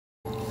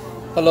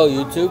Hello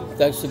YouTube,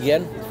 thanks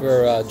again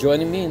for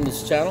joining me in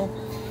this channel.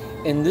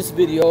 In this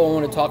video I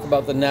want to talk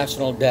about the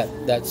national debt,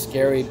 that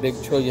scary big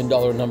 $1 trillion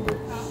number.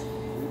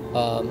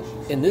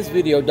 In this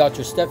video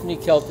Dr. Stephanie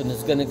Kelton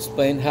is going to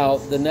explain how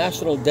the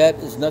national debt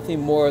is nothing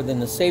more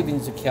than a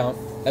savings account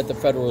at the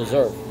Federal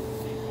Reserve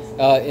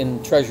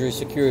in Treasury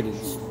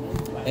securities.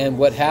 And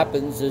what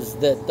happens is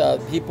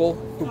that people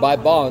who buy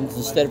bonds,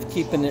 instead of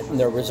keeping it in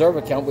their reserve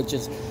account, which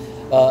is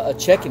a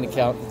checking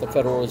account at the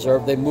Federal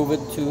Reserve, they move it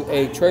to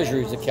a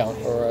Treasuries account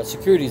or a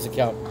securities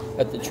account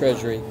at the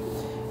Treasury,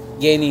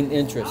 gaining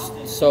interest.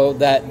 So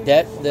that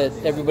debt that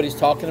everybody's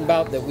talking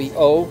about that we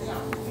owe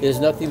is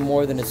nothing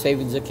more than a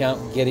savings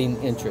account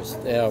getting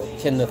interest.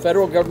 Can the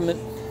federal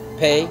government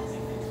pay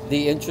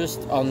the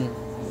interest on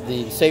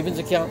the savings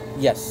account?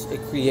 Yes,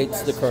 it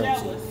creates the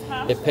currency.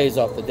 It pays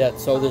off the debt.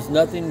 So there's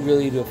nothing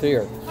really to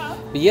fear.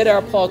 But yet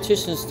our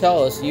politicians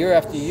tell us year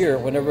after year,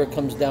 whenever it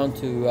comes down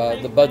to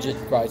the budget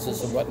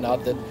crisis and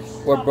whatnot, that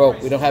we're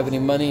broke, we don't have any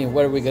money, and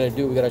what are we going to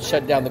do? We're going to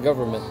shut down the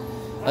government.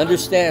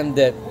 Understand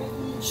that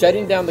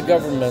shutting down the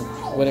government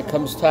when it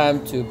comes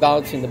time to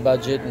balancing the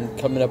budget and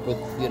coming up with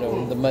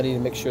the money to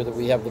make sure that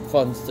we have the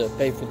funds to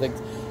pay for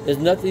things is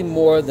nothing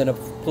more than a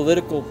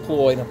political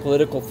ploy and a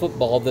political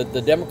football that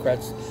the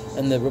Democrats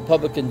and the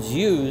Republicans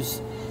use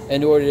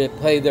in order to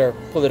play their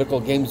political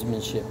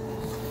gamesmanship.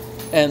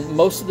 And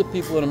most of the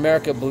people in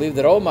America believe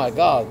that, oh my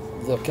God,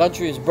 the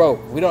country is broke.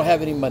 We don't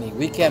have any money.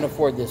 We can't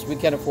afford this. We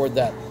can't afford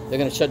that. They're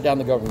going to shut down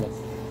the government.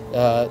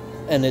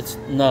 And it's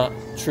not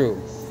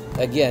true.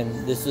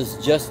 Again, this is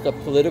just a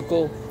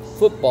political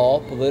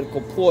football,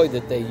 political ploy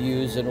that they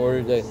use in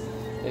order to,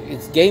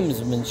 it's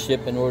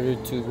gamesmanship in order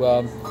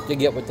to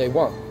get what they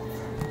want.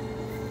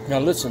 Now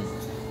listen,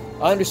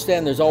 I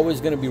understand there's always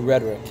going to be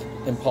rhetoric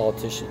in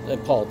politics.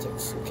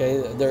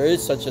 Okay, there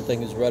is such a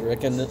thing as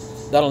rhetoric, and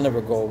that'll never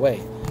go away.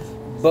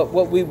 But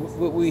what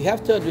we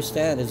have to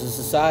understand as a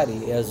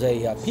society, as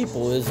a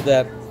people, is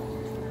that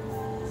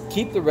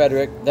keep the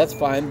rhetoric, that's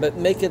fine, but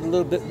make it a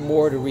little bit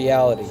more to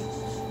reality.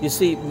 You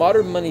see,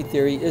 modern money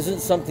theory isn't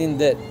something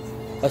that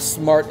a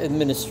smart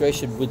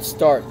administration would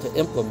start to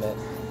implement.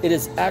 It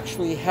is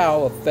actually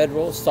how a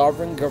federal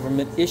sovereign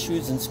government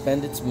issues and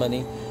spends its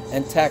money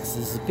and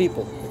taxes the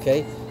people.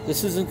 Okay,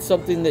 this isn't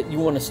something that you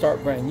want to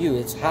start brand new.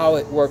 It's how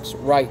it works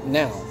right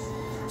now.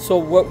 So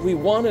what we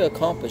want to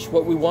accomplish,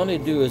 what we want to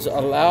do is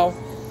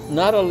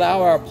not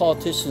allow our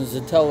politicians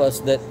to tell us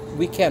that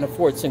we can't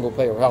afford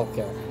single-payer health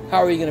care. How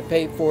are you going to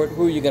pay for it?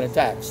 Who are you going to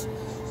tax?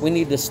 We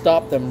need to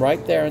stop them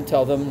right there and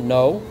tell them,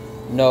 no,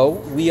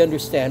 we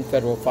understand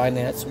federal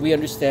finance. We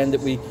understand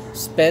that we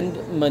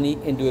spend money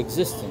into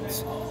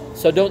existence.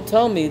 So don't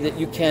tell me that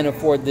you can't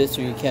afford this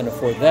or you can't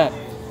afford that.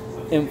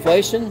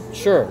 Inflation,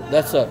 sure,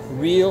 that's a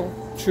real,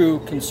 true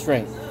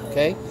constraint,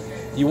 okay?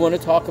 You want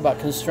to talk about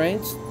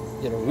constraints,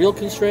 real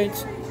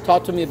constraints?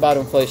 Talk to me about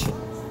inflation,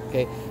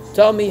 okay?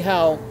 Tell me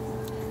how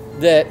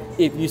that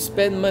if you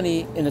spend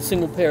money in a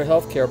single-payer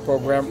health care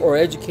program or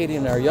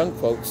educating our young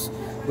folks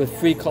with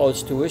free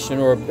college tuition,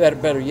 or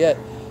better yet,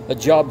 a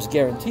jobs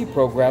guarantee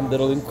program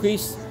that'll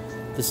increase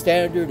the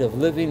standard of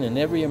living in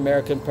every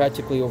American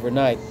practically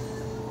overnight.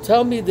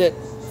 Tell me that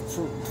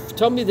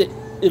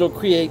it'll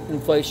create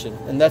inflation,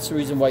 and that's the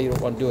reason why you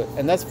don't want to do it.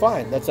 And that's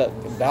fine. That's a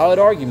valid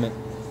argument.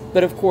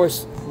 But of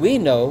course, we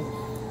know,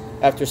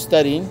 after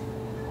studying,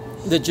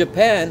 that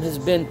Japan has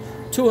been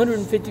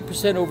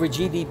 250% over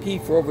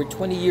GDP for over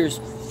 20 years,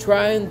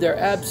 trying their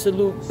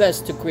absolute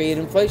best to create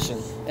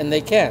inflation, and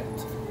they can't.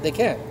 They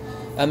can't.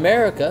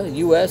 America,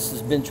 U.S.,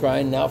 has been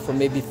trying now for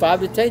maybe 5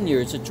 to 10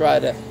 years to try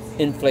to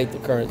inflate the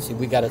currency.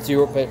 We got a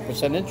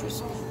 0%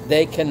 interest.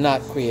 They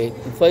cannot create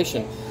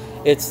inflation.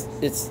 It's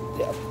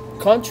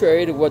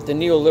contrary to what the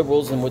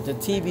neoliberals and what the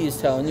TV is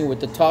telling you,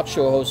 what the talk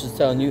show host is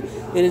telling you.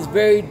 It is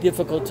very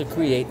difficult to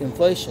create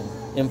inflation.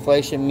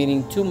 Inflation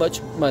meaning too much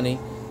money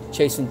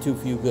chasing too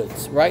few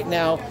goods. Right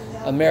now,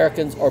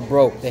 Americans are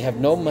broke. They have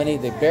no money.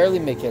 They barely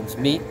make ends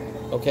meet.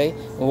 Okay,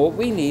 and what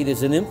we need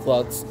is an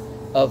influx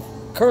of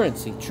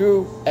currency,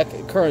 true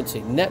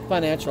currency, net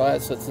financial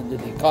assets into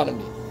the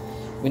economy.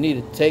 We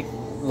need to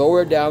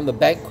lower down the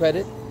bank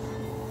credit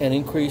and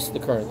increase the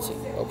currency.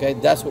 Okay,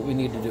 that's what we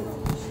need to do,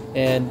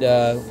 and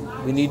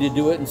we need to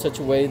do it in such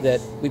a way that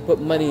we put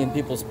money in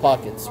people's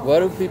pockets. What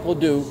do people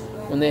do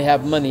when they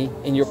have money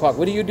in your pocket?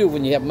 What do you do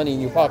when you have money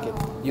in your pocket?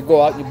 You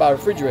go out and you buy a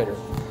refrigerator.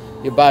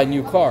 You buy a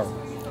new car.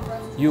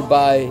 You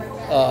buy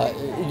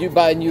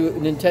a new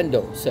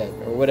Nintendo set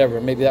or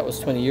whatever. Maybe that was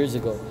 20 years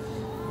ago.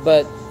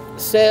 But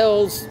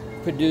sales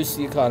produce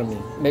the economy,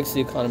 makes the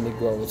economy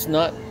grow. It's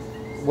not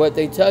what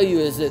they tell you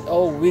is that,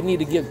 oh, we need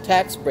to give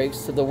tax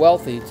breaks to the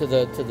wealthy, to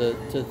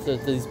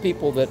these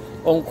people that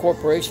own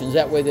corporations.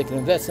 That way they can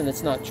invest, and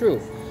it's not true.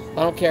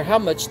 I don't care how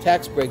much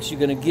tax breaks you're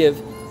going to give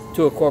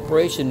to a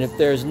corporation. If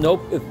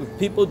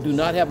people do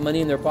not have money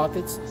in their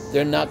pockets,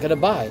 they're not going to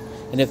buy.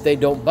 And if they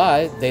don't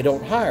buy, they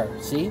don't hire.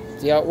 See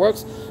how it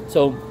works?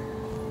 So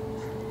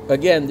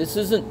again, this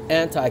isn't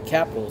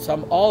anti-capitalist.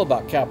 I'm all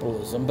about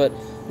capitalism, but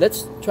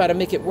let's try to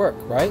make it work,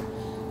 right?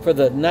 For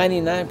the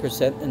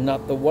 99% and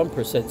not the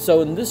 1%.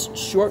 So in this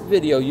short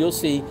video, you'll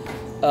see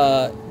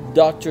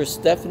Dr.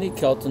 Stephanie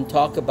Kelton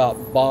talk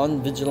about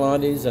bond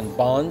vigilantes and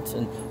bonds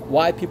and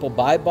why people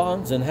buy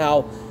bonds and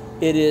how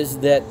it is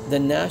that the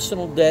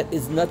national debt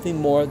is nothing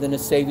more than a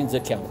savings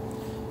account.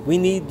 We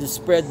need to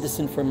spread this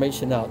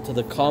information out to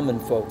the common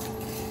folk.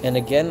 And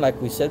again, like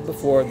we said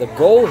before, the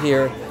goal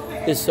here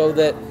is so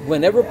that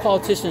whenever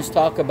politicians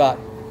talk about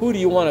who do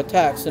you want to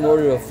tax in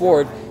order to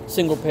afford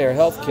single-payer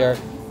health care,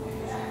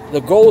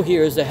 the goal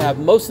here is to have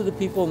most of the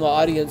people in the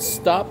audience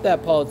stop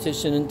that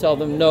politician and tell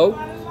them,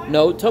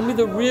 no, tell me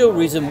the real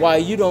reason why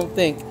you don't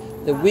think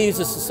that we as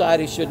a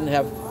society shouldn't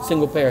have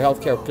single-payer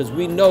health care, because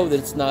we know that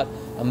it's not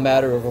a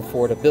matter of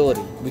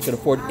affordability. We can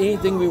afford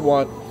anything we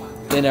want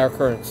in our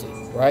currency,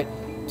 right?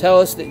 Tell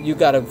us that you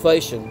got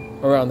inflation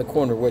around the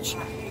corner, which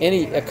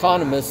any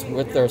economist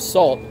with their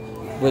salt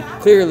would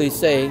clearly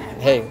say,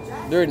 hey,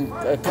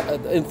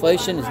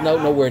 inflation is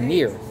nowhere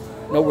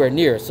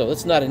near, so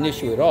it's not an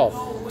issue at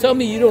all. Tell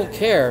me you don't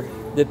care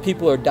that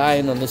people are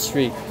dying on the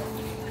street.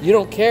 You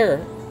don't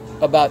care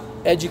about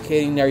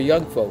educating our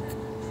young folk.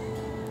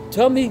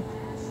 Tell me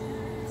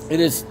that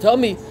it's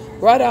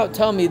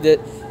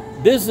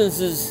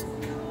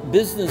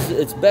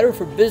better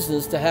for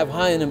business to have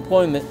high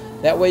unemployment.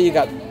 That way you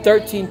got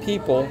 13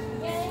 people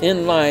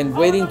in line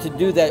waiting to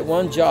do that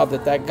one job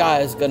that guy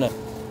is going to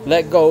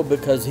let go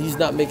because he's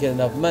not making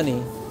enough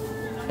money,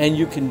 and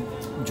you can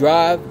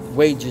drive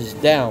wages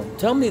down.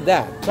 Tell me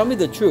that. Tell me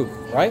the truth,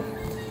 right?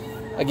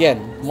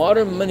 Again,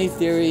 modern money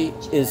theory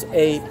is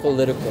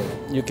apolitical.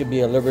 You can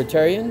be a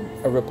libertarian,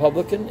 a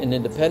Republican, an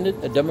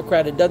independent, a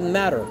Democrat. It doesn't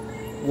matter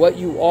what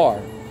you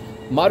are.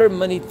 Modern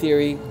money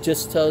theory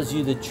just tells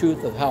you the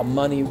truth of how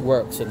money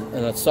works in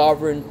a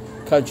sovereign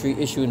country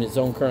issuing its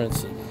own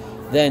currency.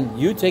 Then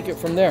you take it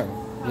from there,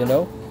 you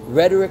know.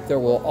 Rhetoric there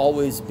will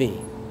always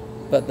be.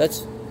 But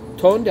let's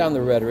tone down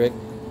the rhetoric,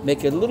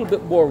 make it a little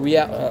bit more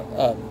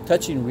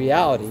touching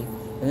reality,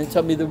 and then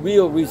tell me the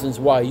real reasons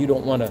why you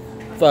don't want to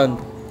fund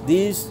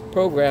these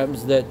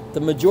programs that the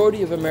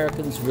majority of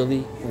Americans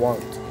really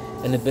want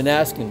and have been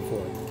asking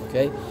for,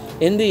 okay?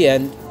 In the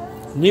end,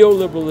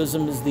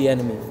 neoliberalism is the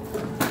enemy.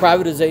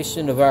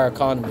 Privatization of our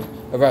economy,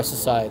 of our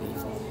society.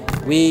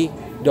 We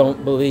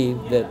don't believe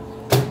that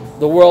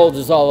the world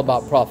is all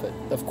about profit.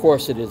 Of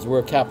course it is. We're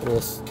a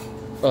capitalist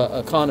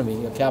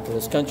economy, a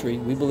capitalist country.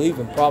 We believe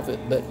in profit,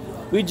 but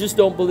we just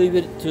don't believe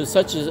it to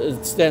such an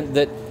extent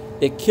that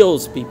it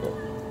kills people.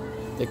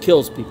 It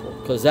kills people,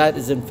 because that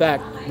is in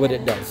fact what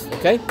it does,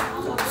 okay?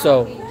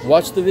 So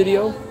watch the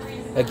video.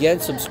 Again,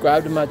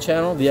 subscribe to my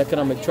channel, The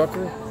Economic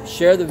Trucker.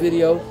 Share the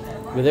video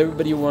with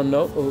everybody you want to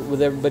know,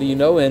 with everybody you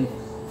know, and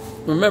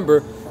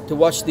remember to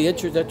watch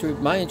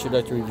my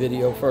introductory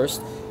video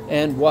first,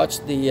 and watch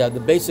the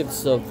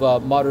basics of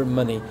modern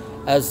money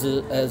as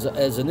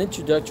an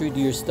introductory to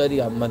your study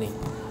on money.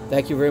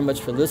 Thank you very much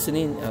for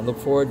listening. I look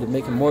forward to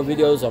making more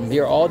videos. I'm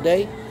here all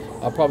day.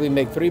 I'll probably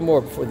make 3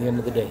 more before the end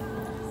of the day.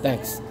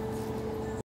 Thanks.